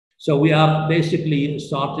So we are basically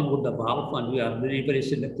starting with the valve, and we are very, very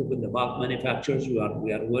selective with the valve manufacturers. We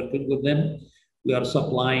are working with them. We are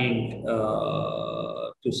supplying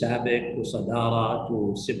to SABIC, to Sadara,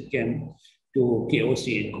 to Sipchem, to KOC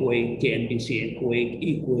in Kuwait, KNPC in Kuwait,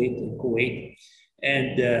 Kuwait in Kuwait,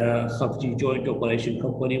 and Khafji Joint Operation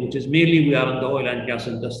Company, which is mainly we are in the oil and gas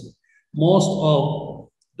industry. Most of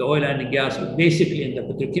the oil and gas basically in the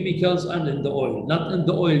petrochemicals and in the oil, not in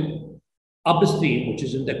the oil upstream, which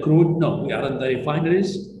is in the crude. No, we are in the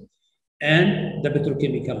refineries and the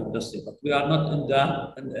petrochemical industry, but we are not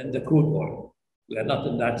in the crude oil. We are not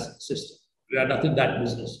in that system. We are not in that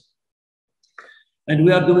business. And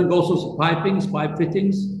we are doing also pipings, pipe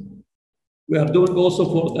fittings. We are doing also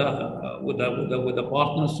for with the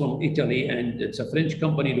partners from Italy, and it's a French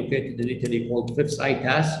company located in Italy called Fives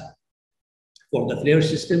ITAS for the flare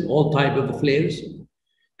system, all type of the flares.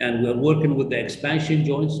 And we're working with the expansion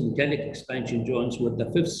joints, metallic expansion joints, with the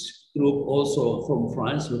Fives group also from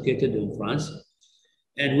France, located in France.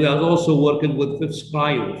 And we are also working with Fives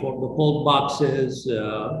Cryo for the cold boxes,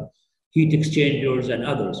 heat exchangers, and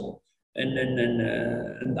others. And then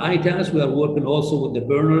in ITAS, we are working also with the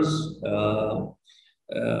burners,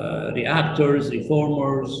 reactors,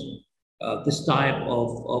 reformers, this type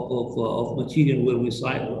of material where we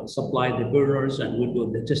supply the burners, and we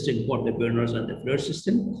do the testing for the burners and the flare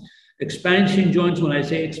system. Expansion joints, when I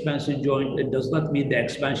say expansion joint, it does not mean the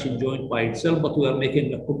expansion joint by itself, but we are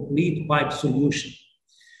making a complete pipe solution.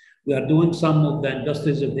 We are doing some of the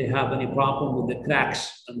industries, if they have any problem with the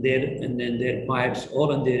cracks in their pipes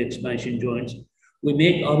or in their expansion joints, we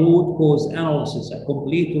make a root cause analysis, a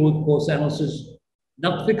complete root cause analysis,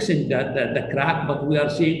 not fixing the crack, but we are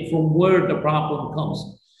seeing from where the problem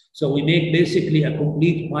comes. So we make basically a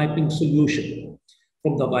complete piping solution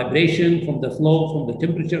from the vibration, from the flow, from the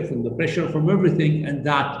temperature, from the pressure, from everything in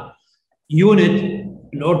that unit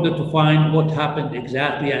in order to find what happened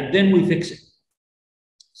exactly, and then we fix it.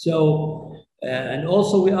 So, and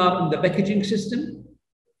also we are in the packaging system.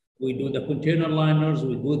 We do the container liners,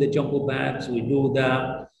 we do the jumbo bags, we do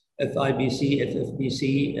the FIBC,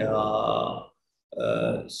 FFBC.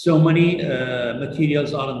 So many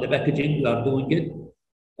materials are in the packaging. We are doing it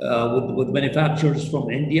with manufacturers from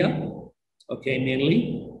India, okay,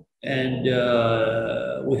 mainly. And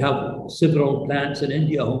we have several plants in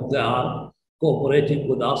India who they are cooperating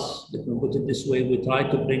with us. Let me put it this way, we try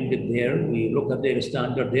to bring it there. We look at their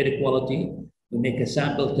standard, their quality. We make a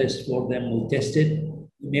sample test for them. We test it.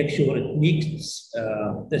 We make sure it meets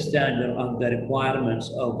the standard and the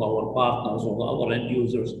requirements of our partners or our end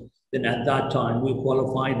users. Then at that time, we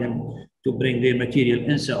qualify them to bring their material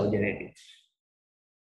in Saudi Arabia.